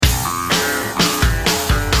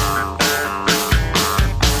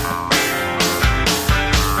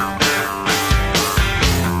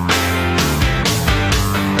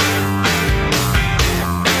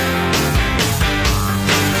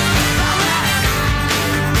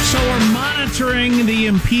entering the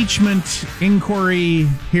impeachment inquiry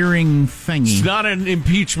hearing thingy. It's not an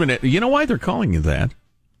impeachment. You know why they're calling it that?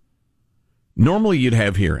 Normally you'd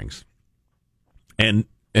have hearings. And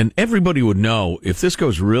everybody would know if this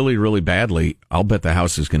goes really, really badly, I'll bet the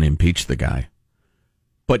House is going to impeach the guy.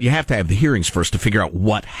 But you have to have the hearings first to figure out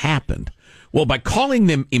what happened. Well, by calling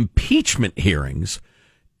them impeachment hearings,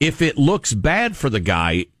 if it looks bad for the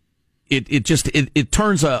guy, it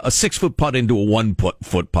turns a 6-foot putt into a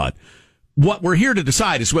 1-foot putt. What we're here to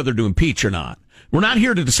decide is whether to impeach or not. We're not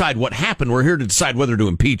here to decide what happened. We're here to decide whether to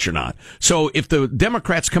impeach or not. So if the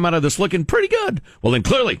Democrats come out of this looking pretty good, well, then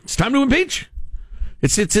clearly it's time to impeach.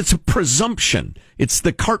 It's a presumption. It's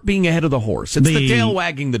the cart being ahead of the horse. It's the tail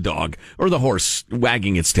wagging the dog, or the horse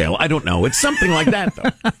wagging its tail. I don't know. It's something like that,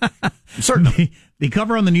 though. Certainly. The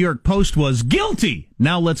cover on the New York Post was guilty.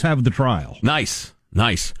 Now let's have the trial. Nice.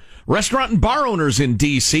 Restaurant and bar owners in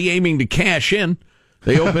D.C. aiming to cash in.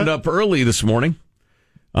 They opened up early this morning.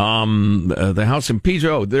 The House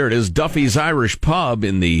impeachment. Oh, there it is. Duffy's Irish Pub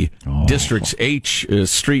in the District's H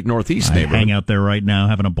Street Northeast neighborhood. Hang out there right now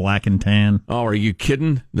having a black and tan. Oh, are you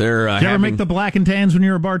kidding? They're Did you ever make the black and tans when you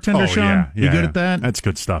were a bartender, Sean? Yeah, you good at that? That's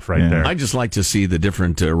good stuff right there. I just like to see the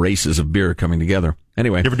different races of beer coming together.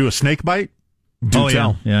 Anyway. You ever do a snake bite? Do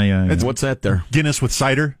tell. Yeah. What's that there? Guinness with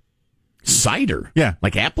cider. Cider? Yeah.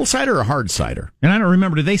 Like apple cider or hard cider? And I don't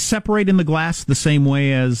remember, do they separate in the glass the same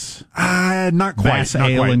way as not quite. Bass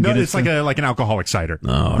ale and no, Guinness? it's like an alcoholic cider.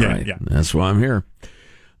 Oh, right. Yeah. That's why I'm here.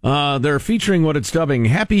 They're featuring what it's dubbing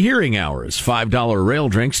Happy Hearing Hours. $5 rail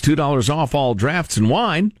drinks, $2 off all drafts and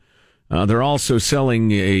wine. They're also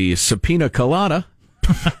selling a subpoena colada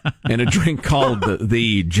and a drink called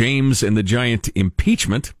the James and the Giant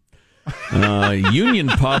Impeachment. Union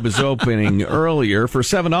Pub is opening earlier. For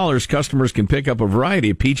 $7, customers can pick up a variety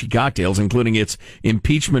of peachy cocktails, including its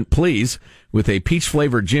Impeachment Please, with a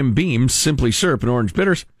peach-flavored Jim Beam, simply syrup, and orange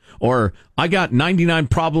bitters. Or, I got 99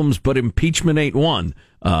 problems, but impeachment ain't one.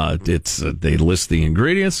 They list the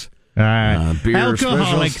ingredients. Beer specials.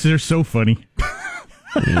 alcoholics, they're so funny.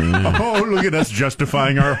 Oh, look at us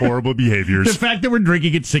justifying our horrible behaviors. The fact that we're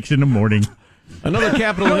drinking at 6 a.m. Another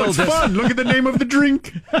Capitol Hill. It's fun. Look at the name of the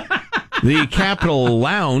drink. The Capitol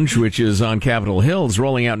Lounge, which is on Capitol Hill, is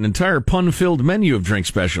rolling out an entire pun-filled menu of drink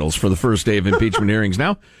specials for the first day of impeachment hearings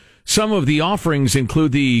now. Some of the offerings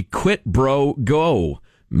include the Quit Bro Go,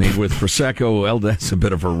 made with Prosecco. That's a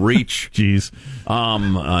bit of a reach. Jeez.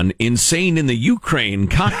 An Insane in the Ukraine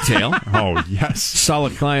cocktail. Oh, yes.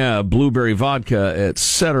 Salakaya blueberry vodka,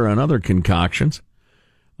 etc., and other concoctions.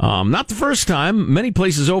 Not the first time. Many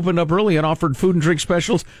places opened up early and offered food and drink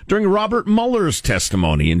specials during Robert Mueller's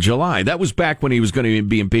testimony in July. That was back when he was going to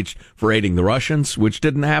be impeached for aiding the Russians, which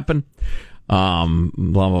didn't happen. Blah,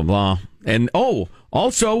 blah, blah. And,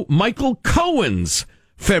 also Michael Cohen's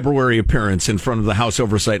February appearance in front of the House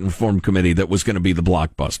Oversight and Reform Committee that was going to be the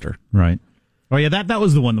blockbuster. Right. Oh, yeah, that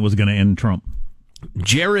was the one that was going to end Trump.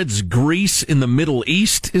 Jared's Grease in the Middle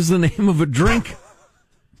East is the name of a drink.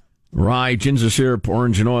 Rye, ginger syrup,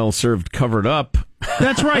 orange, and oil served covered up.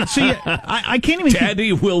 That's right. See, I can't even...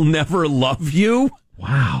 Daddy will never love you.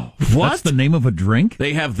 Wow. What? That's the name of a drink?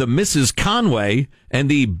 They have the Mrs. Conway and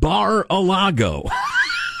the Bar Alago.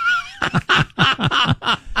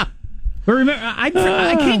 But remember, I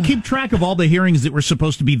can't keep track of all the hearings that were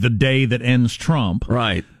supposed to be the day that ends Trump.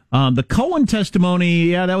 Right. The Cohen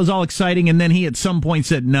testimony, yeah, that was all exciting, and then he at some point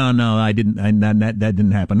said, "No, I didn't. That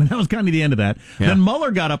didn't happen." And that was kind of the end of that. Yeah. Then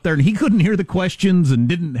Mueller got up there, and he couldn't hear the questions,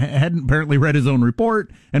 and hadn't apparently read his own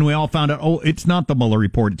report. And we all found out, it's not the Mueller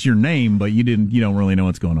report; it's your name, but you don't really know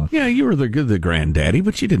what's going on. Yeah, you were the granddaddy,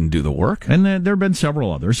 but you didn't do the work. And there have been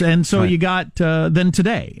several others, and so you got then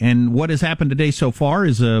today, and what has happened today so far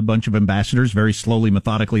is a bunch of ambassadors very slowly,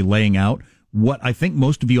 methodically laying out what I think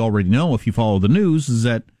most of you already know if you follow the news is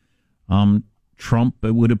that. Trump,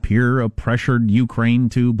 it would appear, pressured Ukraine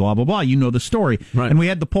to blah, blah, blah. You know the story. Right. And we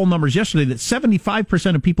had the poll numbers yesterday that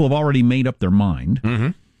 75% of people have already made up their mind.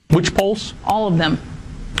 Mm-hmm. Which polls? All of them.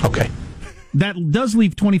 Okay. That does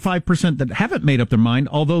leave 25% that haven't made up their mind,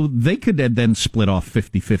 although they could then split off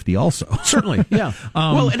 50-50 also. Certainly, yeah.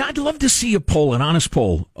 Well, and I'd love to see a poll, an honest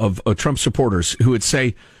poll of Trump supporters who would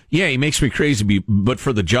say, yeah, he makes me crazy, but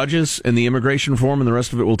for the judges and the immigration reform and the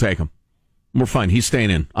rest of it, we'll take him. We're fine. He's staying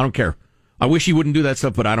in. I don't care. I wish he wouldn't do that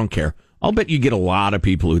stuff, but I don't care. I'll bet you get a lot of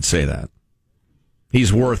people who'd say that.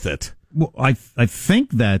 He's worth it. Well, I think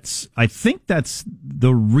that's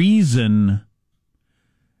the reason.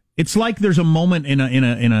 It's like there's a moment in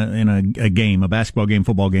a game, a basketball game,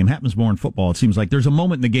 football game. Happens more in football. It seems like there's a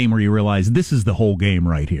moment in the game where you realize this is the whole game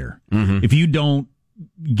right here. Mm-hmm. If you don't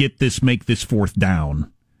get this, make this fourth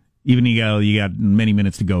down, Even you got many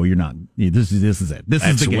minutes to go. You're not. This is it. This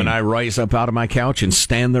is the game. When I rise up out of my couch and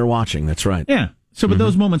stand there watching. That's right. Yeah. So, but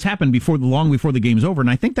those moments happen long before the game's over, and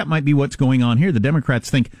I think that might be what's going on here. The Democrats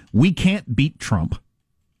think we can't beat Trump.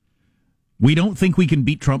 We don't think we can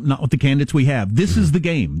beat Trump, not with the candidates we have. This is the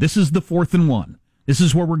game. This is the 4th and 1. This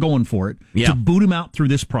is where we're going for it, to boot him out through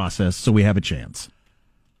this process so we have a chance.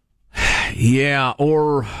 Yeah,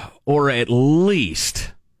 or at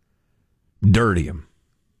least dirty him,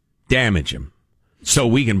 damage him, so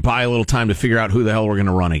we can buy a little time to figure out who the hell we're going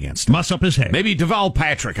to run against. Muss up his head. Maybe Deval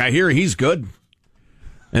Patrick. I hear he's good.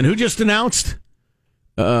 And who just announced?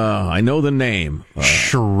 I know the name.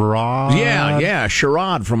 Sherrod? Yeah,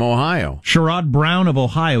 Sherrod from Ohio. Sherrod Brown of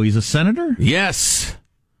Ohio. He's a senator? Yes,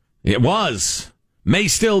 it was. May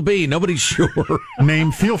still be. Nobody's sure.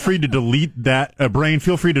 Name, feel free to delete that. Brain,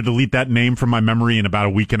 feel free to delete that name from my memory in about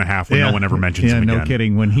a week and a half when no one ever mentions him again. No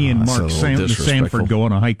kidding. When he and Mark Sanford go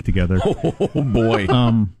on a hike together. Oh, boy.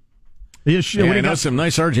 I know some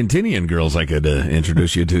nice Argentinian girls I could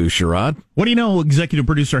introduce you to, Sherrod. What do you know, Executive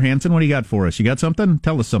Producer Hanson? What do you got for us? You got something?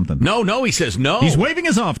 Tell us something. No, he says no. He's waving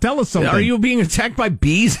us off. Tell us something. Are you being attacked by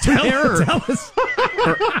bees? Tell us.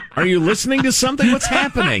 Are you listening to something? What's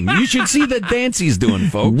happening? You should see the dance he's doing,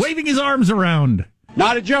 folks. Waving his arms around.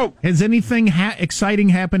 Not a joke. Has anything exciting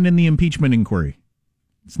happened in the impeachment inquiry?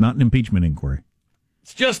 It's not an impeachment inquiry.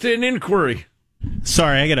 It's just an inquiry.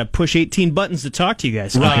 Sorry, I got to push 18 buttons to talk to you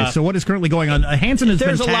guys. Okay, so what is currently going on? Hanson has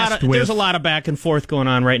been tasked with... There's a lot of back and forth going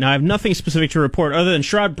on right now. I have nothing specific to report other than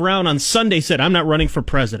Sherrod Brown on Sunday said, I'm not running for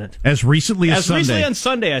president. As recently as Sunday. Recently on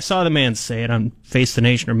Sunday, I saw the man say it on Face the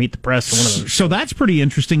Nation or Meet the Press. Or one of those. So that's pretty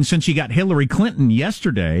interesting since you got Hillary Clinton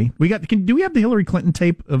yesterday. Do we have the Hillary Clinton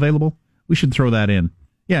tape available? We should throw that in.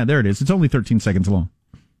 Yeah, there it is. It's only 13 seconds long.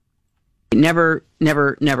 Never,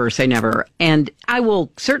 never, never say never. And I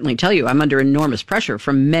will certainly tell you, I'm under enormous pressure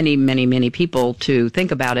from many, many, many people to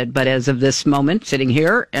think about it. But as of this moment, sitting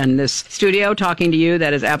here in this studio talking to you,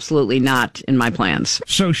 that is absolutely not in my plans.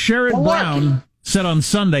 So Sherrod Brown said on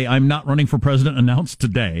Sunday, I'm not running for president, announced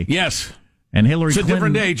today. Yes. And Hillary Clinton, a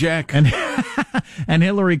different day, Jack. And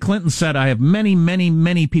Hillary Clinton said, I have many, many,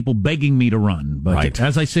 many people begging me to run. But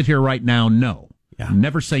as I sit here right now, no. Yeah.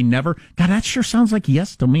 Never say never. God, that sure sounds like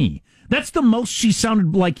yes to me. That's the most she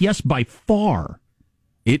sounded like yes by far.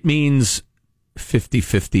 It means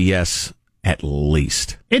 50-50 yes at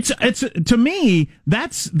least. It's to me,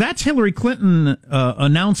 that's Hillary Clinton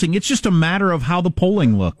announcing. It's just a matter of how the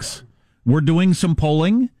polling looks. We're doing some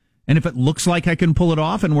polling, and if it looks like I can pull it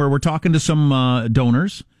off, and we're talking to some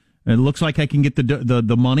donors, it looks like I can get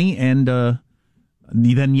the money, and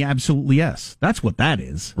then yeah, absolutely yes. That's what that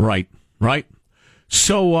is. Right.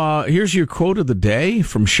 So here's your quote of the day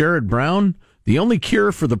from Sherrod Brown. The only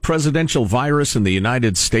cure for the presidential virus in the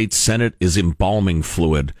United States Senate is embalming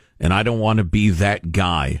fluid, and I don't want to be that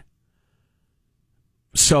guy.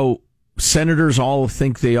 So senators all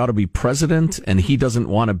think they ought to be president, and he doesn't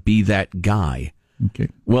want to be that guy. Okay.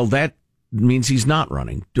 Well, that means he's not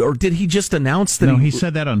running. Or did he just announce that? No, he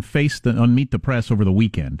said that on Meet the Press over the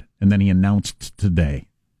weekend, and then he announced today.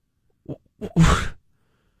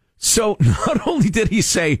 So not only did he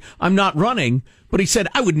say, I'm not running, but he said,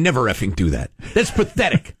 I would never effing do that. That's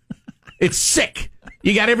pathetic. It's sick.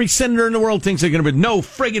 You got every senator in the world thinks they're going to be, no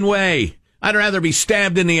friggin' way. I'd rather be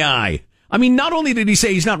stabbed in the eye. I mean, not only did he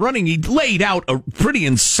say he's not running, he laid out a pretty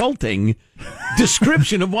insulting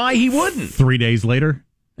description of why he wouldn't. 3 days later,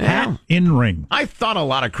 hat in ring. I thought a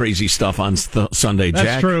lot of crazy stuff on Sunday, Jack.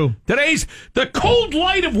 That's true. Today's the cold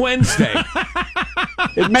light of Wednesday.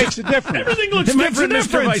 It makes a difference. Everything looks different,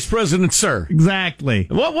 Mr. Vice President, sir. Exactly.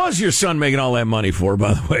 What was your son making all that money for,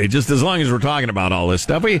 by the way? Just as long as we're talking about all this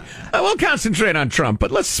stuff. We'll concentrate on Trump, but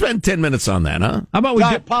let's spend 10 minutes on that, huh? How about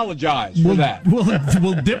I apologize for that.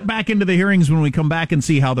 We'll dip back into the hearings when we come back and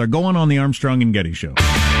see how they're going on the Armstrong and Getty Show.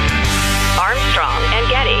 Armstrong and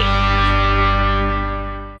Getty.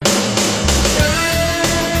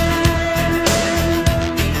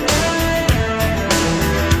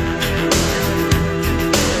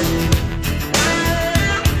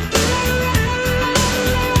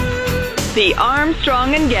 The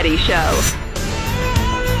Armstrong and Getty Show.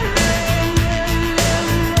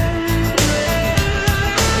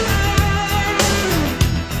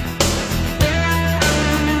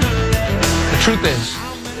 The truth is,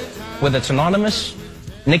 whether it's Anonymous,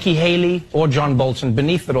 Nikki Haley, or John Bolton,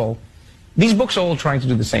 beneath it all, these books are all trying to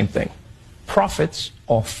do the same thing. Profits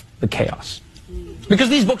off the chaos. Because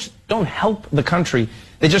these books don't help the country.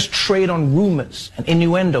 They just trade on rumors and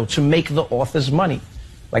innuendo to make the authors money.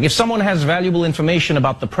 Like if someone has valuable information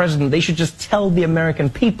about the president, they should just tell the American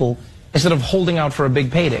people instead of holding out for a big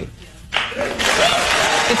payday.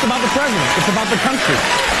 It's about the president. It's about the country.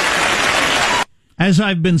 As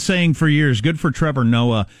I've been saying for years, good for Trevor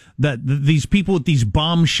Noah, that these people with these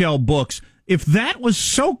bombshell books, if that was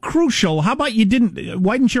so crucial, how about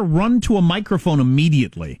why didn't you run to a microphone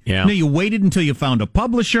immediately? Yeah. No, you waited until you found a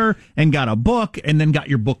publisher and got a book and then got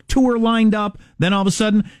your book tour lined up. Then all of a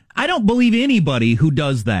sudden, I don't believe anybody who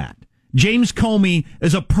does that. James Comey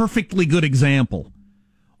is a perfectly good example.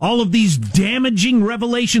 All of these damaging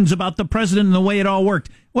revelations about the president and the way it all worked.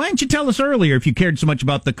 Why didn't you tell us earlier if you cared so much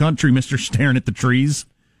about the country, Mr. Staring at the Trees?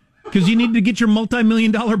 Because you need to get your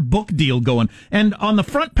multi-million-dollar book deal going. And on the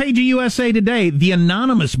front page of USA Today, the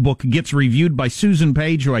anonymous book gets reviewed by Susan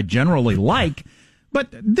Page, who I generally like. But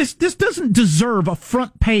this doesn't deserve a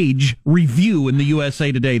front page review in the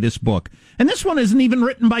USA Today, this book. And this one isn't even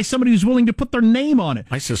written by somebody who's willing to put their name on it.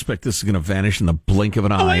 I suspect this is going to vanish in the blink of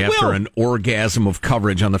an eye after an orgasm of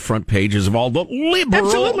coverage on the front pages of all the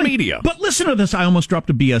liberal media. But listen to this. I almost dropped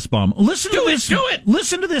a BS bomb. Listen to this. Do it.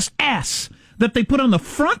 Listen to this S that they put on the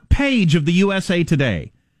front page of the USA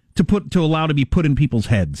Today to allow to be put in people's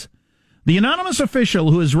heads. The anonymous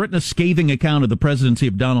official who has written a scathing account of the presidency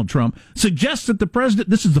of Donald Trump suggests that the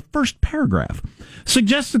president, this is the first paragraph,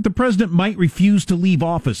 suggests that the president might refuse to leave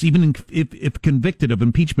office even if convicted of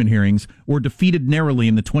impeachment hearings or defeated narrowly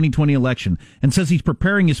in the 2020 election, and says he's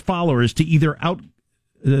preparing his followers to either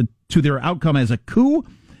to their outcome as a coup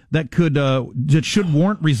that should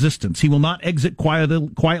warrant resistance. He will not exit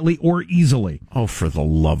quietly or easily. Oh, for the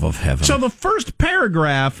love of heaven. So the first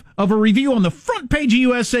paragraph of a review on the front page of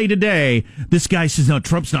USA Today, this guy says, no,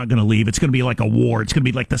 Trump's not going to leave. It's going to be like a war. It's going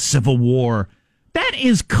to be like the Civil War. That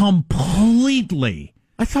is completely...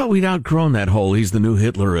 I thought we'd outgrown that whole he's the new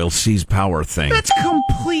Hitler, he'll seize power thing. That's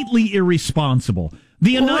completely irresponsible.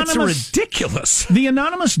 That's ridiculous. The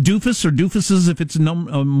anonymous doofus or doofuses, if it's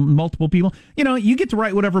multiple people, you get to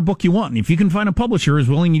write whatever book you want. And if you can find a publisher who's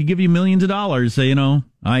willing to give you millions of dollars,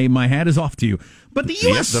 my hat is off to you. But the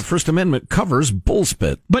U.S. The First Amendment covers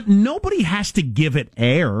bullspit. But nobody has to give it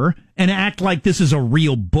air and act like this is a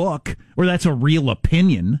real book or that's a real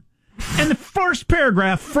opinion. And the first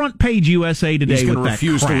paragraph, front page USA Today, he's going to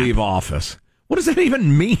refuse to leave office. What does that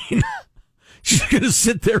even mean? She's going to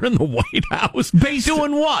sit there in the White House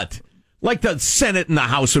doing what? Like the Senate and the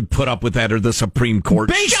House would put up with that, or the Supreme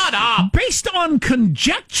Court. Shut up! Based on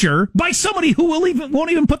conjecture by somebody who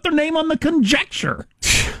won't even put their name on the conjecture.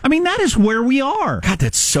 I mean, that is where we are. God,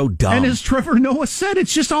 that's so dumb. And as Trevor Noah said,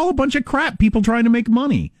 it's just all a bunch of crap, people trying to make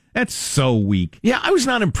money. That's so weak. Yeah, I was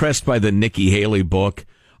not impressed by the Nikki Haley book.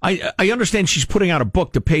 I understand she's putting out a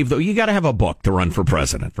book to pave you got to have a book to run for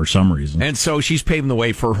president. For some reason. And so she's paving the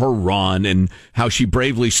way for her run and how she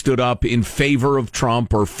bravely stood up in favor of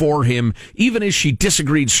Trump or for him, even as she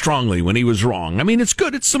disagreed strongly when he was wrong. I mean, it's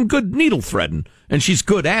good. It's some good needle threading, and she's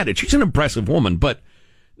good at it. She's an impressive woman, but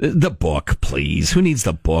the book, please. Who needs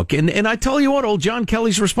the book? And I tell you what, old John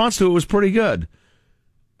Kelly's response to it was pretty good.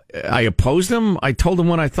 I opposed him. I told him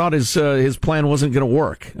when I thought his plan wasn't going to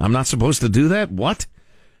work. I'm not supposed to do that? What?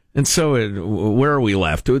 And so where are we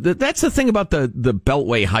left? That's the thing about the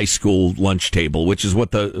Beltway High School lunch table, which is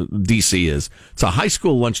what the D.C. is. It's a high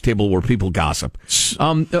school lunch table where people gossip.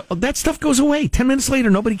 That stuff goes away. 10 minutes later,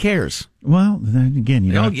 nobody cares. Well, then again,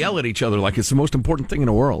 they all yell at each other like it's the most important thing in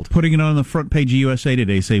the world. Putting it on the front page of USA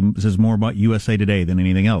Today says more about USA Today than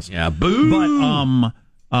anything else. Yeah, boo!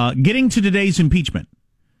 But getting to today's impeachment.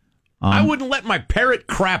 I wouldn't let my parrot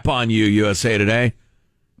crap on you, USA Today.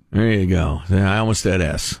 There you go. I almost said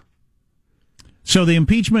S. So the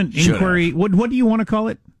impeachment inquiry, what do you want to call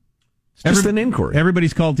it? It's just an inquiry.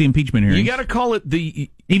 Everybody's called it the impeachment hearings. You got to call it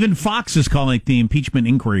Even Fox is calling it the impeachment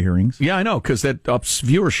inquiry hearings. Yeah, I know, because that ups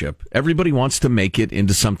viewership. Everybody wants to make it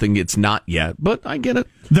into something it's not yet, but I get it.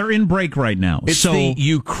 They're in break right now. It's the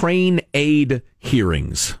Ukraine aid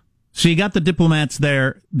hearings. So you got the diplomats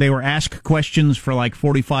there. They were asked questions for like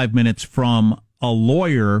 45 minutes from a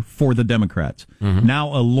lawyer for the Democrats. Mm-hmm. Now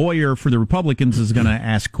a lawyer for the Republicans is going to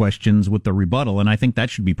ask questions with the rebuttal, and I think that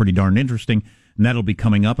should be pretty darn interesting, and that'll be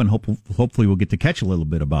coming up, and hopefully we'll get to catch a little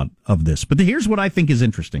bit of this. But here's what I think is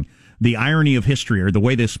interesting. The irony of history, or the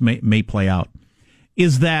way this may play out,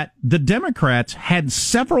 is that the Democrats had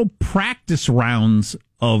several practice rounds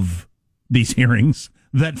of these hearings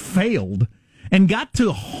that failed and got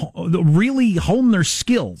to really hone their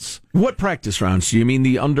skills. What practice rounds? Do you mean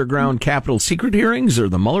the underground Capitol secret hearings or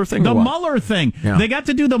the Mueller thing? The Mueller thing. Yeah. They got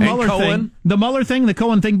to do the Mueller thing. The Mueller thing, the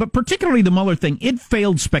Cohen thing, but particularly the Mueller thing. It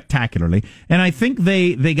failed spectacularly. And I think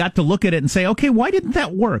they got to look at it and say, okay, why didn't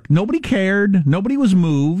that work? Nobody cared. Nobody was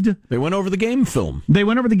moved. They went over the game film.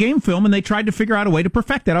 And they tried to figure out a way to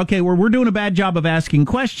perfect that. Okay, we're doing a bad job of asking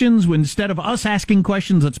questions. Instead of us asking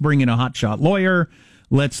questions, let's bring in a hotshot lawyer.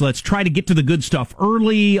 Let's try to get to the good stuff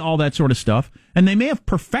early, all that sort of stuff. And they may have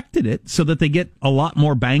perfected it so that they get a lot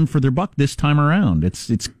more bang for their buck this time around. It's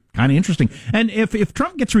kind of interesting. And if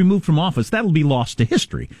Trump gets removed from office, that'll be lost to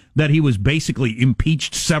history, that he was basically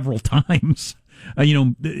impeached several times.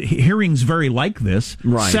 Hearings very like this,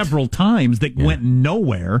 several times that went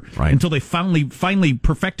nowhere until they finally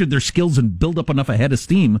perfected their skills and built up enough a head of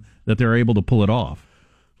steam that they're able to pull it off.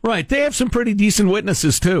 Right. They have some pretty decent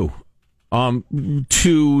witnesses, too,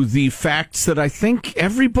 to the facts that I think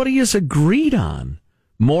everybody has agreed on,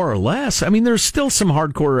 more or less. I mean, there's still some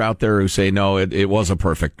hardcore out there who say, no, it was a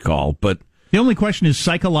perfect call. But the only question is,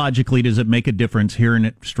 psychologically, does it make a difference hearing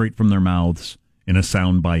it straight from their mouths in a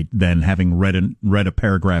soundbite than having read a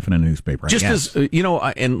paragraph in a newspaper? Just as,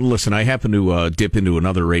 and listen, I happened to dip into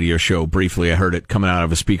another radio show briefly. I heard it coming out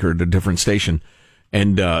of a speaker at a different station.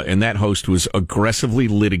 And that host was aggressively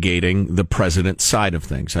litigating the president's side of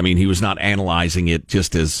things. I mean, he was not analyzing it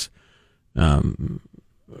just as,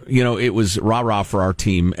 it was rah-rah for our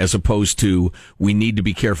team, as opposed to we need to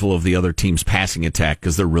be careful of the other team's passing attack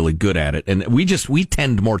because they're really good at it. And we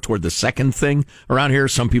tend more toward the second thing around here.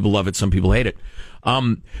 Some people love it, some people hate it.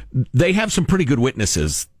 They have some pretty good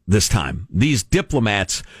witnesses this time. These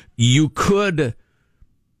diplomats, you could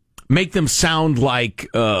make them sound like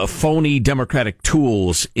phony Democratic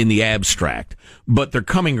tools in the abstract, but they're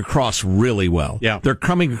coming across really well. Yeah. They're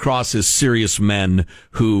coming across as serious men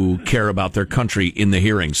who care about their country in the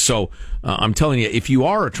hearings. So I'm telling you, if you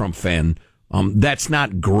are a Trump fan, that's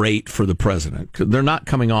not great for the president. They're not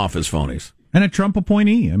coming off as phonies. And a Trump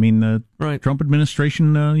appointee. I mean, the Trump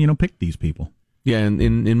administration, picked these people. Yeah, and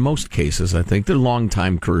in most cases, I think they're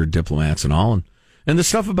long-time career diplomats and all. And the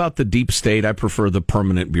stuff about the deep state, I prefer the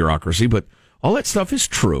permanent bureaucracy, but all that stuff is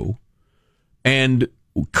true. And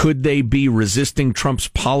could they be resisting Trump's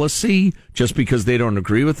policy just because they don't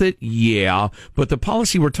agree with it? Yeah. But the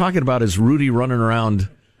policy we're talking about is Rudy running around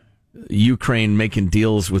Ukraine making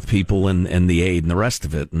deals with people and the aid and the rest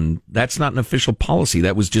of it. And that's not an official policy.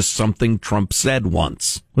 That was just something Trump said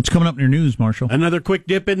once. What's coming up in your news, Marshall? Another quick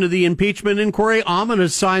dip into the impeachment inquiry.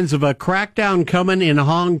 Ominous signs of a crackdown coming in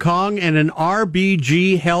Hong Kong, and an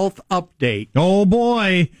RBG health update. Oh,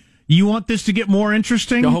 boy. You want this to get more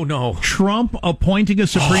interesting? Oh, no. Trump appointing a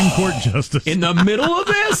Supreme Court justice. In the middle of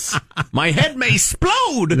this? My head may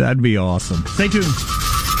explode. That'd be awesome. Stay tuned.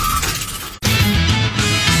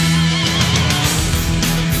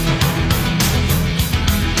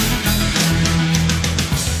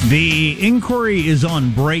 The inquiry is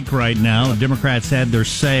on break right now. The Democrats had their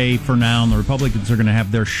say for now, and the Republicans are going to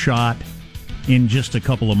have their shot in just a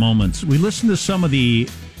couple of moments. We listened to some of the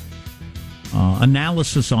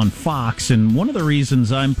analysis on Fox, and one of the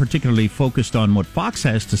reasons I'm particularly focused on what Fox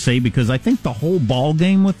has to say, because I think the whole ball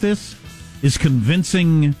game with this is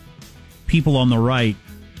convincing people on the right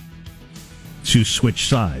to switch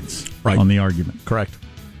sides on the argument. Correct.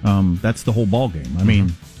 That's the whole ball game. I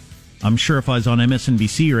mean, I'm sure if I was on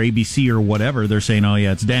MSNBC or ABC or whatever, they're saying, "Oh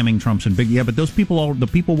yeah, it's damning Trump's and big." Yeah, but those people, the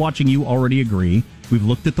people watching you, already agree. We've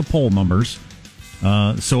looked at the poll numbers.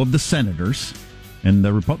 So have the senators, and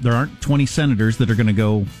there aren't 20 senators that are going to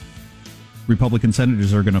go. Republican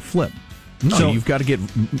senators are going to flip. No, so you've got to get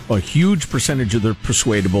a huge percentage of the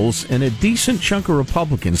persuadables and a decent chunk of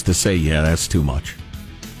Republicans to say, "Yeah, that's too much."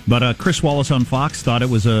 But Chris Wallace on Fox thought it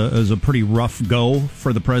was a pretty rough go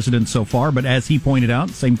for the president so far. But as he pointed out,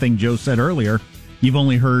 same thing Joe said earlier, you've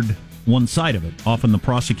only heard one side of it. Often the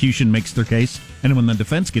prosecution makes their case, and when the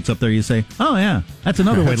defense gets up there, you say, "Oh yeah, that's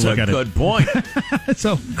another way to look at it." Good point.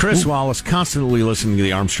 So Chris Wallace constantly listening to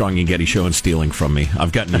the Armstrong and Getty show and stealing from me.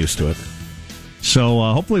 I've gotten used to it. So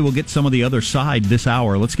hopefully we'll get some of the other side this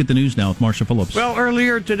hour. Let's get the news now with Marsha Phillips. Well,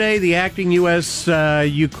 earlier today, the acting U.S.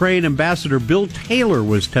 Ukraine ambassador Bill Taylor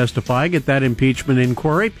was testifying at that impeachment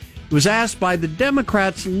inquiry. He was asked by the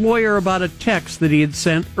Democrats' lawyer about a text that he had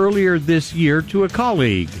sent earlier this year to a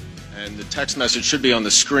colleague. And the text message should be on the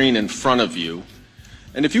screen in front of you.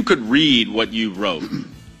 And if you could read what you wrote.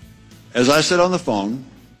 As I said on the phone,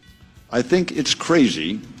 I think it's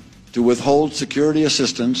crazy to withhold security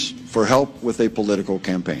assistance for help with a political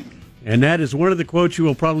campaign. And that is one of the quotes you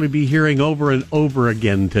will probably be hearing over and over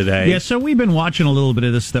again today. Yeah, so we've been watching a little bit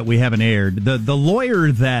of this that we haven't aired. The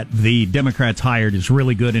lawyer that the Democrats hired is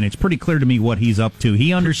really good, and it's pretty clear to me what he's up to.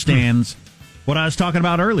 He understands what I was talking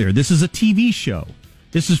about earlier. This is a TV show.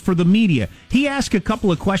 This is for the media. He asked a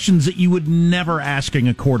couple of questions that you would never ask in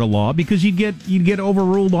a court of law because you'd get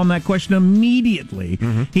overruled on that question immediately.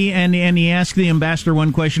 Mm-hmm. He asked the ambassador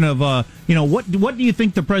one question of what do you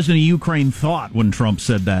think the president of Ukraine thought when Trump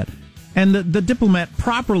said that? And the diplomat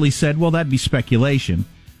properly said, well, that'd be speculation.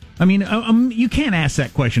 I mean, you can't ask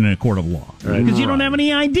that question in a court of law because you don't have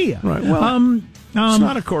any idea. Right. Well, it's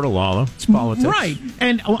not a court of law, though. It's politics. Right.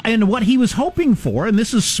 And what he was hoping for, and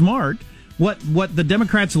this is smart, what the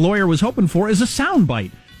Democrats' lawyer was hoping for is a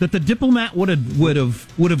soundbite. That the diplomat would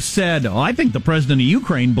have said, "Oh, I think the president of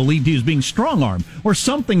Ukraine believed he was being strong-armed," or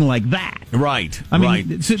something like that. Right. I mean,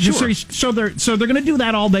 right. So they're going to do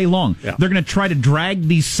that all day long. Yeah. They're going to try to drag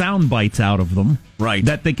these sound bites out of them, right?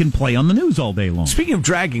 That they can play on the news all day long. Speaking of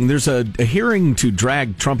dragging, there's a hearing to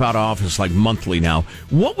drag Trump out of office like monthly now.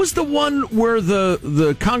 What was the one where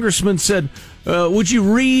the congressman said, "Would you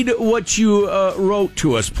read what you wrote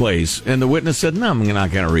to us, please?" And the witness said, "No, I'm not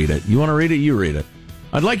going to read it. You want to read it? You read it."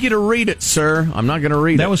 I'd like you to read it, sir. I'm not going to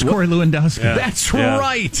read it. That was Corey Lewandowski. Yeah. That's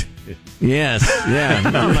right. Yes. Yeah.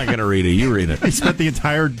 No, I'm not going to read it. You read it. He spent the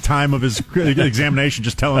entire time of his examination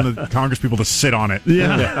just telling the Congress people to sit on it.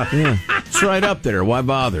 Yeah. It's right up there. Why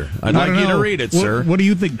bother? I'd like you to read it, sir. What do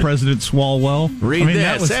you think, President Swalwell? Read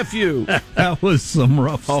this. F you. That was some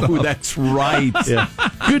rough stuff. Oh, that's right. Yeah.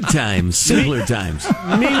 Good times. Simpler times.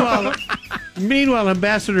 Meanwhile,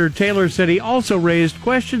 Ambassador Taylor said he also raised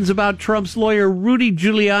questions about Trump's lawyer Rudy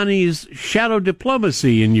Giuliani's shadow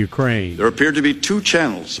diplomacy in Ukraine. There appear to be two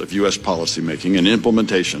channels of U.S. policymaking and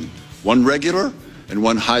implementation, one regular and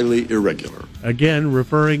one highly irregular. Again,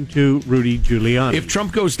 referring to Rudy Giuliani. If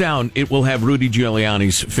Trump goes down, it will have Rudy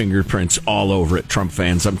Giuliani's fingerprints all over it, Trump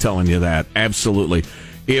fans. I'm telling you that. Absolutely.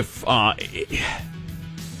 If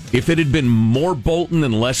it had been more Bolton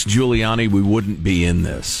and less Giuliani, we wouldn't be in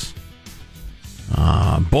this.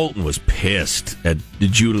 Bolton was pissed at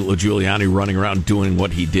Giuliani running around doing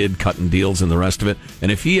what he did, cutting deals and the rest of it.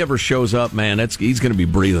 And if he ever shows up, man, he's going to be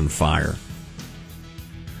breathing fire.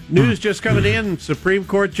 News just coming in. Supreme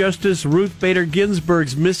Court Justice Ruth Bader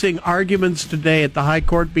Ginsburg's missing arguments today at the High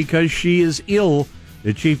Court because she is ill.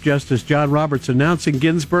 The Chief Justice John Roberts announcing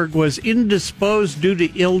Ginsburg was indisposed due to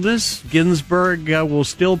illness. Ginsburg will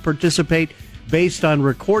still participate based on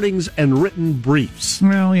recordings and written briefs.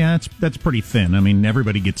 Well, yeah, that's pretty thin. I mean,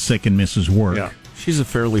 everybody gets sick and misses work. Yeah. She's a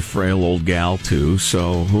fairly frail old gal, too,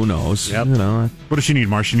 so who knows? Yep. You know. What does she need,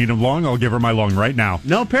 Marsh? She need a lung? I'll give her my lung right now.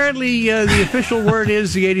 No, apparently the official word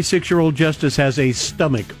is the 86-year-old justice has a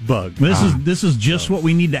stomach bug. This is just what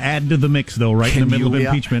we need to add to the mix, though, right in the middle of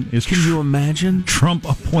impeachment. Can you imagine? Trump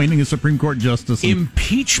appointing a Supreme Court justice.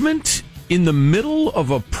 Impeachment in the middle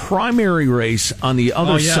of a primary race on the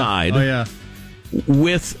other side. Oh, yeah.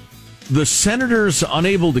 With the senators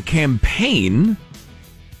unable to campaign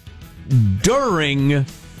during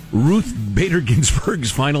Ruth Bader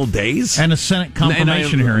Ginsburg's final days. And a Senate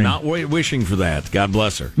confirmation hearing. Not wishing for that. God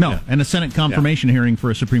bless her. No, and a Senate confirmation hearing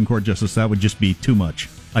for a Supreme Court justice, that would just be too much.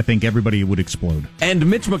 I think everybody would explode. And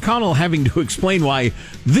Mitch McConnell having to explain why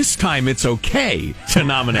this time it's okay to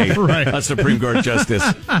nominate a Supreme Court justice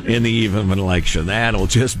in the eve of an election. That'll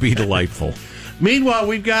just be delightful. Meanwhile,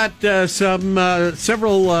 we've got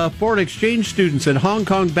several foreign exchange students at Hong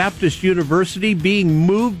Kong Baptist University being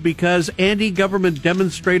moved because anti-government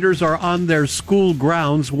demonstrators are on their school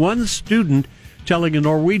grounds. One student telling a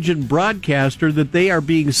Norwegian broadcaster that they are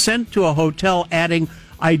being sent to a hotel, adding,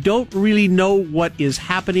 "I don't really know what is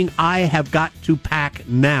happening. I have got to pack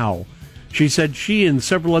now." She said she and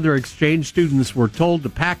several other exchange students were told to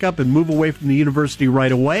pack up and move away from the university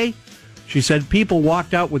right away. She said people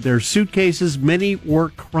walked out with their suitcases. Many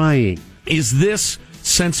were crying. Is this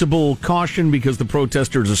sensible caution because the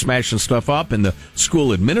protesters are smashing stuff up and the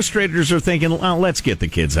school administrators are thinking, well, let's get the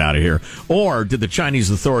kids out of here? Or did the Chinese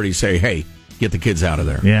authorities say, hey, get the kids out of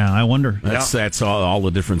there? Yeah, I wonder. That's all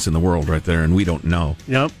the difference in the world right there, and we don't know.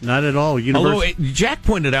 Nope, not at all. Although Jack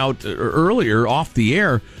pointed out earlier off the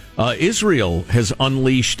air, Israel has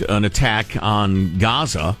unleashed an attack on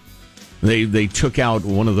Gaza. They took out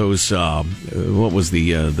one of those what was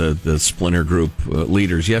the splinter group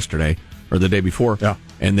leaders yesterday or the day before,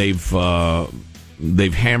 and they've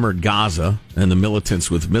hammered Gaza and the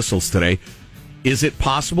militants with missiles today. Is it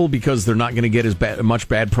possible because they're not going to get as much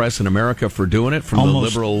bad press in America for doing it from the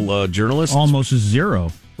liberal journalists? Almost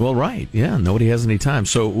zero. Well, right, yeah, nobody has any time.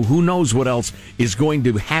 So who knows what else is going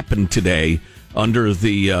to happen today under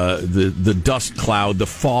the dust cloud, the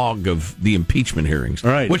fog of the impeachment hearings,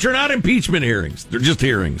 which are not impeachment hearings; they're just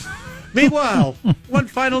hearings. Meanwhile, one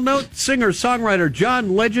final note: singer-songwriter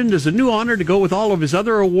John Legend is a new honor to go with all of his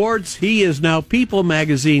other awards. He is now People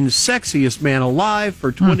Magazine's Sexiest Man Alive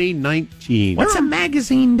for 2019. What's a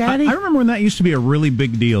magazine, Daddy? I remember when that used to be a really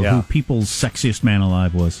big deal. Who People's Sexiest Man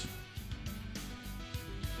Alive was.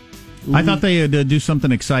 I thought they'd do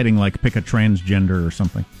something exciting like pick a transgender or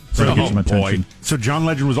something. So get some attention. So John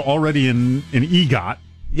Legend was already in EGOT.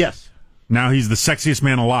 Yes. Now he's the sexiest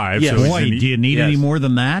man alive. Yes. So Boy, do you need any more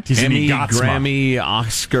than that? He's Emmy, Grammy,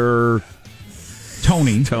 Oscar,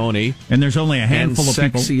 Tony. And there's only a handful of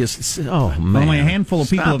people. Oh, man. Only a handful of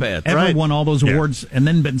people have ever won all those awards and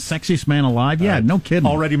then been sexiest man alive. Yeah, no kidding.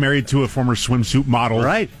 Already married to a former swimsuit model.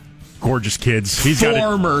 Right. Gorgeous kids. He's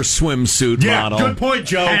former swimsuit model. Good point,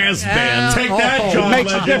 Joe. Has been. Take that, Joe. It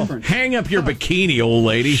makes a difference. Hang up your bikini, old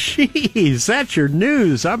lady. Jeez, that's your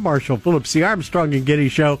news. I'm Marshall Phillips, the Armstrong and Getty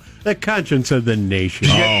Show, the conscience of the nation.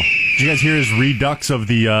 Did you guys hear his redux of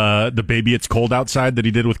the Baby It's Cold Outside that he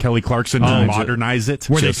did with Kelly Clarkson to modernize it?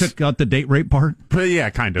 Where they took out the date rape part? Yeah,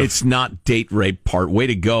 kind of. It's not date rape part. Way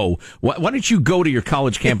to go. Why don't you go to your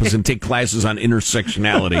college campus and take classes on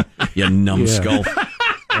intersectionality, you numbskull?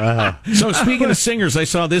 So speaking of singers, I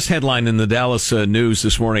saw this headline in the Dallas News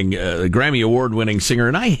this morning. Grammy Award-winning singer,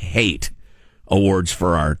 and I hate awards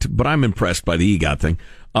for art, but I'm impressed by the EGOT thing.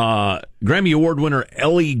 Grammy Award winner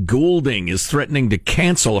Ellie Goulding is threatening to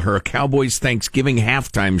cancel her Cowboys Thanksgiving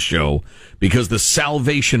halftime show because the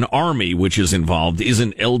Salvation Army, which is involved,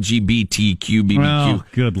 isn't LGBTQ,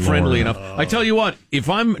 BBQ friendly enough. I tell you what, if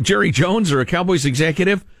I'm Jerry Jones or a Cowboys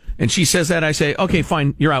executive and she says that, I say, okay,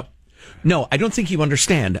 fine, you're out. No, I don't think you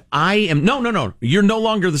understand. No. You're no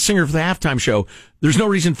longer the singer for the halftime show. There's no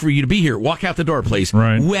reason for you to be here. Walk out the door, please.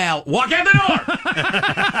 Right. Well, walk out the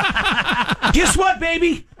door. Guess what,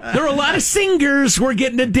 baby? There are a lot of singers. We're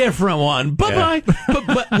getting a different one. Bye-bye.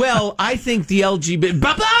 But well, I think the LGBT...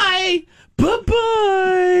 Bye-bye.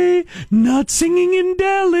 Bye-bye. Not singing in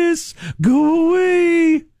Dallas. Go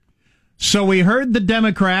away. So we heard the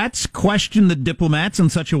Democrats question the diplomats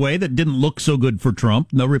in such a way that didn't look so good for Trump.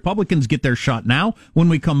 The Republicans get their shot now. When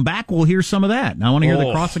we come back, we'll hear some of that. Now I want to hear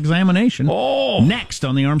the cross-examination next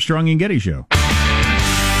on the Armstrong and Getty Show.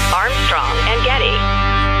 Armstrong and Getty.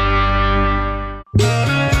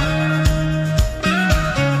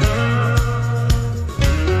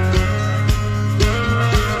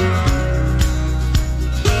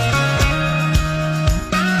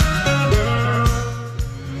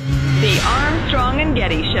 Armstrong and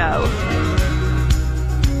Getty Show.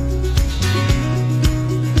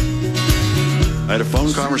 I had a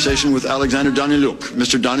phone conversation with Alexander Daniluk.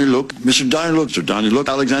 Mr. Daniluk,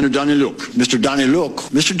 Alexander Daniluk.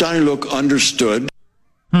 Mr. Daniluk understood.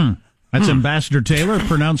 That's Ambassador Taylor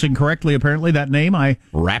pronouncing correctly, apparently, that name.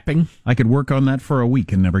 Rapping? I could work on that for a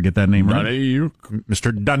week and never get that name right.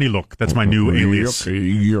 Mr. Daniluk. That's my new alias.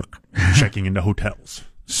 Checking into hotels.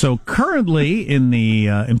 So currently in the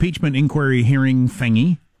impeachment inquiry hearing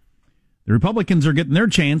thingy, the Republicans are getting their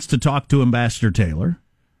chance to talk to Ambassador Taylor.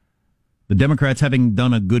 The Democrats having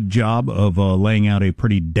done a good job of laying out a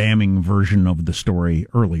pretty damning version of the story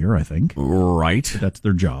earlier, I think. Right. That's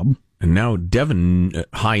their job. And now Devin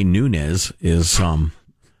High Nunes is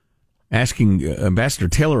asking Ambassador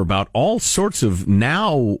Taylor about all sorts of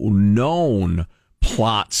now known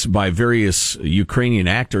plots by various Ukrainian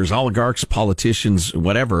actors, oligarchs, politicians,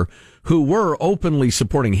 whatever, who were openly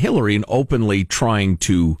supporting Hillary and openly trying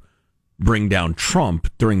to bring down Trump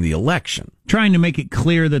during the election. Trying to make it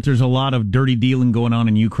clear that there's a lot of dirty dealing going on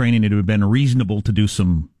in Ukraine and it would have been reasonable to do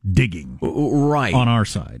some digging on our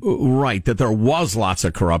side. Right, that there was lots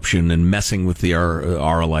of corruption and messing with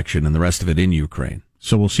our election and the rest of it in Ukraine.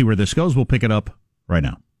 So we'll see where this goes. We'll pick it up right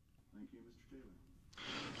now.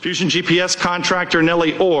 Fusion GPS contractor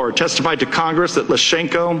Nellie Orr testified to Congress that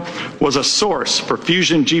Lyshenko was a source for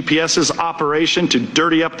Fusion GPS's operation to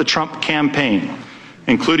dirty up the Trump campaign,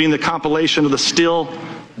 including the compilation of the Steele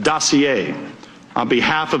dossier on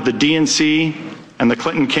behalf of the DNC and the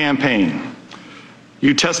Clinton campaign.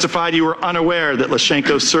 You testified you were unaware that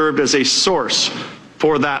Lyshenko served as a source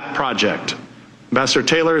for that project. Ambassador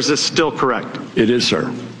Taylor, is this still correct? It is,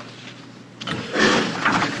 sir.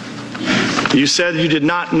 You said you did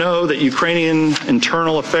not know that Ukrainian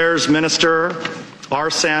Internal Affairs Minister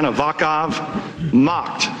Arsen Avakov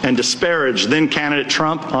mocked and disparaged then-candidate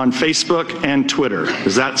Trump on Facebook and Twitter.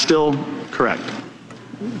 Is that still correct?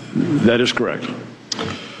 That is correct.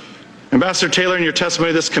 Ambassador Taylor, in your testimony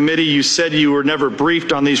to this committee, you said you were never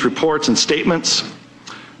briefed on these reports and statements,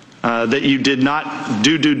 that you did not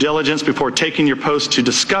do due diligence before taking your post to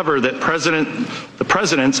discover that the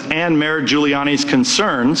president's and Mayor Giuliani's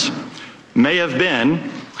concerns may have been,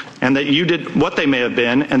 and that you did what they may have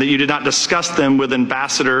been, and that you did not discuss them with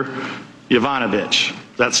Ambassador Yovanovitch.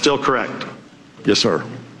 That's still correct? Yes, sir.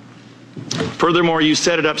 Furthermore, you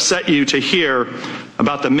said it upset you to hear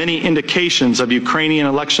about the many indications of Ukrainian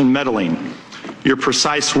election meddling. Your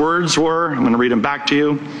precise words were, I'm going to read them back to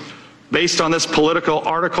you, based on this political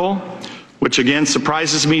article, which again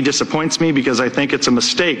surprises me, disappoints me, because I think it's a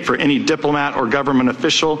mistake for any diplomat or government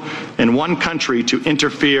official in one country to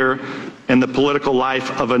interfere in the political life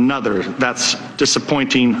of another. That's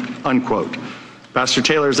disappointing, unquote. Ambassador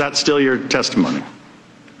Taylor, is that still your testimony?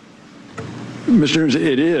 Mr. Nunes,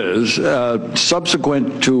 it is.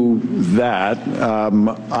 Subsequent to that,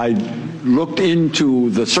 I looked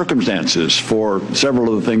into the circumstances for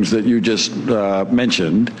several of the things that you just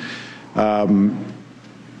mentioned.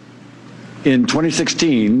 In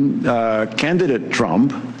 2016, candidate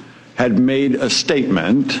Trump had made a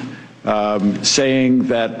statement saying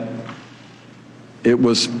that it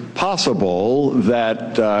was possible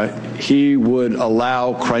that he would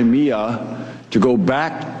allow Crimea to go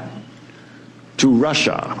back to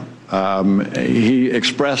Russia. He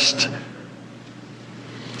expressed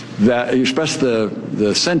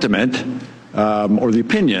the sentiment or the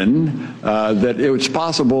opinion that it was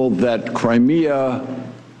possible that Crimea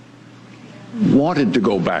wanted to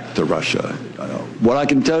go back to Russia. What I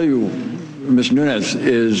can tell you, Mr. Nunes,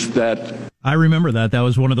 is that I remember that. That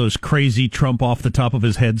was one of those crazy Trump off the top of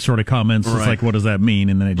his head sort of comments. Right. It's like, what does that mean?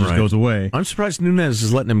 And then it just goes away. I'm surprised Nunes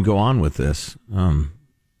is letting him go on with this.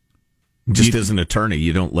 Just as an attorney,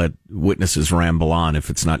 you don't let witnesses ramble on if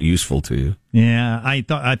it's not useful to you. Yeah, I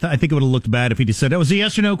think it would have looked bad if he just said, "It was a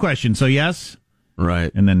yes or no question, so yes,"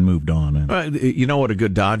 right, and then moved on. You know what a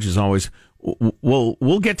good dodge is always.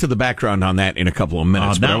 We'll get to the background on that in a couple of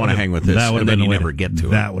minutes, but I want to hang with this, and then you never get to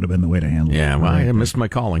it. That would have been the way to handle it. Yeah, well, I missed my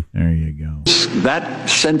calling. There you go. That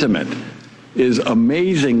sentiment is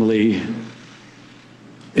amazingly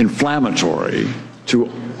inflammatory to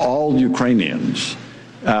all Ukrainians.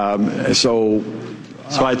 So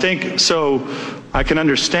I think I can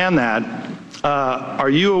understand that. Are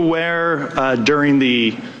you aware during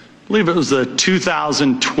I believe it was the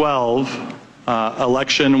 2012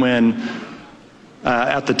 election when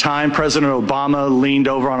at the time President Obama leaned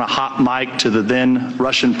over on a hot mic to the then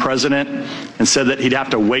Russian president and said that he'd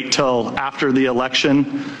have to wait till after the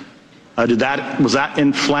election? Was that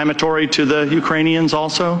inflammatory to the Ukrainians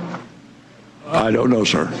also? I don't know,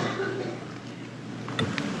 sir.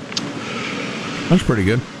 That's pretty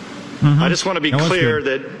good. I just want to be clear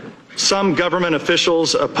that some government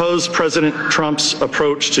officials opposed President Trump's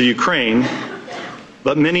approach to Ukraine,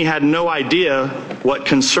 but many had no idea what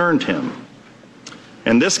concerned him.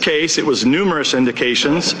 In this case, it was numerous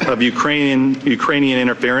indications of Ukrainian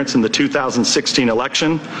interference in the 2016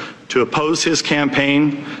 election to oppose his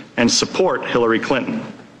campaign and support Hillary Clinton.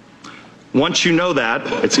 Once you know that,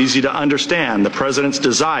 it's easy to understand the president's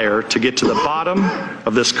desire to get to the bottom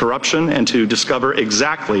of this corruption and to discover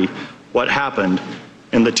exactly what happened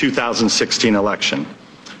in the 2016 election.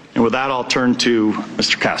 And with that, I'll turn to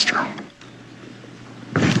Mr. Castor.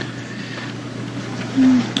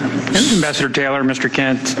 Ambassador Taylor, Mr.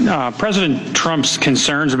 Kent, President Trump's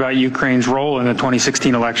concerns about Ukraine's role in the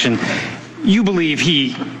 2016 election, you believe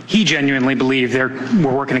he genuinely believed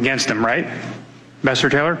we're working against him, right? Ambassador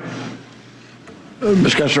Taylor?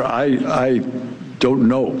 Mr. Castor, I don't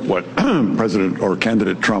know what President or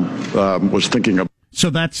candidate Trump was thinking of.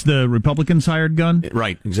 So that's the Republicans hired gun?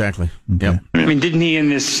 Right, exactly. Okay. Yep. I mean, didn't he in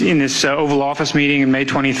this Oval Office meeting on May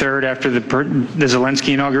 23rd after the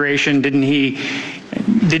Zelensky inauguration, didn't he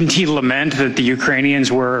lament that the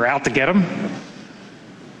Ukrainians were out to get him?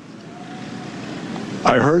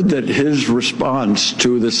 I heard that his response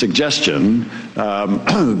to the suggestion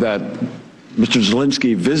that Mr.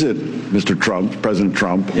 Zelensky visit President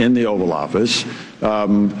Trump, in the Oval Office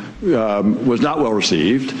was not well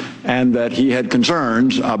received, and that he had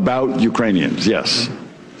concerns about Ukrainians. Yes.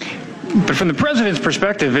 But from the president's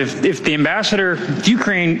perspective, if the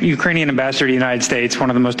Ukrainian ambassador to the United States, one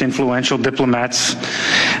of the most influential diplomats,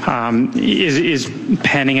 is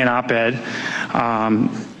penning an op-ed,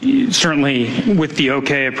 certainly with the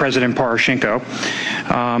okay of President Poroshenko,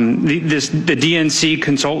 the DNC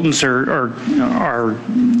consultants are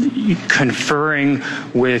conferring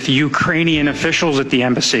with Ukrainian officials at the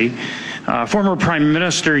embassy. Former Prime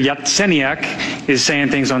Minister Yatsenyuk is saying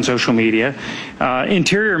things on social media.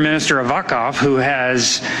 Interior Minister Avakov, who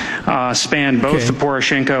has spanned both the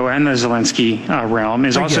Poroshenko and the Zelensky realm,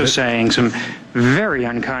 is also saying some very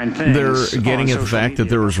unkind things. They're getting at the fact that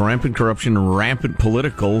there was rampant corruption, rampant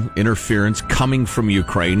political interference coming from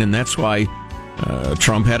Ukraine, and that's why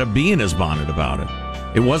Trump had a bee in his bonnet about it.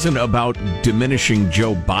 It wasn't about diminishing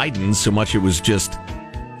Joe Biden so much; it was just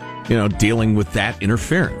dealing with that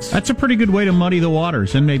interference. That's a pretty good way to muddy the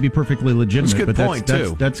waters and maybe perfectly legitimate. That's a good point,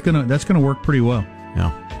 too. That's gonna work pretty well.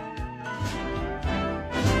 Yeah.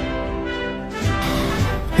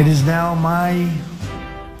 It is now my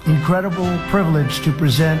incredible privilege to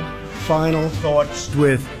present final thoughts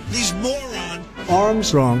with these morons,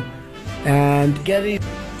 Armstrong and Getty.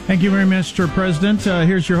 Thank you very much, Mr. President.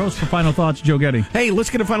 Here's your host for Final Thoughts, Joe Getty. Hey, let's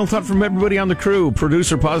get a final thought from everybody on the crew.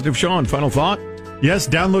 Producer Positive Sean, final thought? Yes,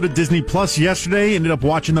 downloaded Disney Plus yesterday, ended up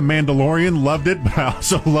watching The Mandalorian, loved it, but I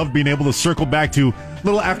also loved being able to circle back to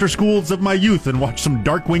little after schools of my youth and watch some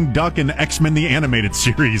Darkwing Duck and X-Men the Animated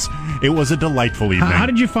Series. It was a delightful evening. How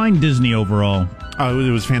did you find Disney overall?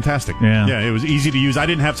 It was fantastic. Yeah, it was easy to use. I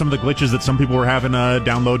didn't have some of the glitches that some people were having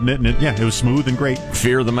downloading it, and it was smooth and great.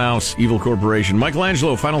 Fear the Mouse, Evil Corporation.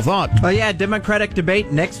 Michelangelo, final thought? Democratic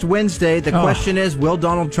debate next Wednesday. The question is, will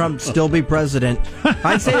Donald Trump still be president?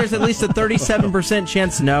 I'd say there's at least a 37%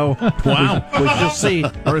 chance no. Wow. We shall see.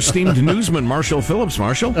 Our esteemed newsman, Marshall Phillips.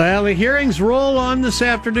 Marshall? Well, the hearings roll on this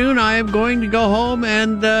afternoon. I am going to go home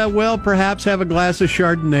and, perhaps have a glass of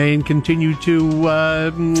Chardonnay and continue to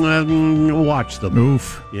watch them.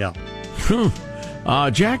 Oof. Yeah.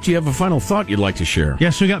 Jack, do you have a final thought you'd like to share?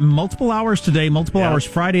 Yes, we got multiple hours today, multiple hours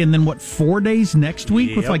Friday, and then 4 days next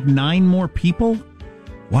week with 9 more people?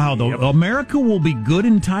 Wow, America will be good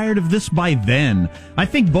and tired of this by then. I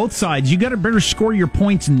think both sides, you got to better score your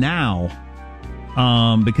points now.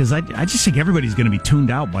 Because I just think everybody's going to be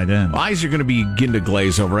tuned out by then. Eyes are going to begin to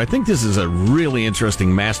glaze over. I think this is a really interesting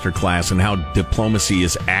masterclass in how diplomacy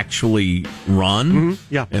is actually run.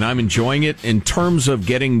 Mm-hmm. Yeah. And I'm enjoying it. In terms of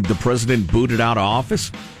getting the president booted out of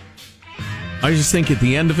office, I just think at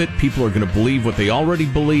the end of it, people are going to believe what they already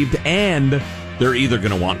believed, and they're either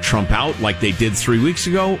going to want Trump out like they did 3 weeks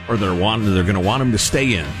ago, or they're going to want him to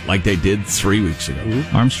stay in like they did 3 weeks ago.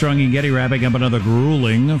 Mm-hmm. Armstrong and Getty wrapping up another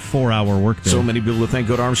grueling 4-hour workday. So many people to thank.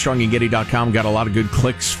 Go to ArmstrongandGetty.com. Got a lot of good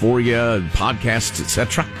clicks for you, podcasts,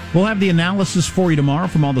 etc. We'll have the analysis for you tomorrow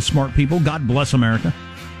from all the smart people. God bless America.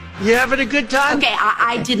 You having a good time? Okay,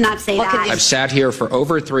 I did not say that. I've sat here for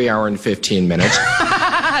over 3 hours and 15 minutes.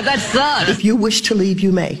 That sucks. If you wish to leave,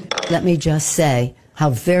 you may. Let me just say how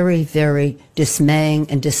very, very dismaying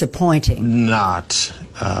and disappointing. Not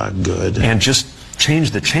good. And just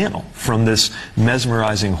change the channel from this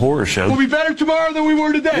mesmerizing horror show. We'll be better tomorrow than we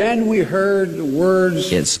were today. Then we heard the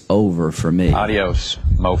words. It's over for me. Adios,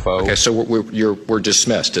 mofo. Okay, so we're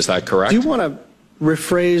dismissed. Is that correct? Do you want to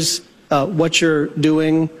rephrase what you're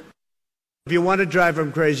doing? If you want to drive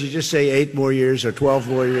them crazy, just say 8 more years or 12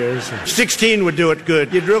 more years. 16 would do it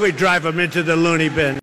good. You'd really drive them into the loony bin.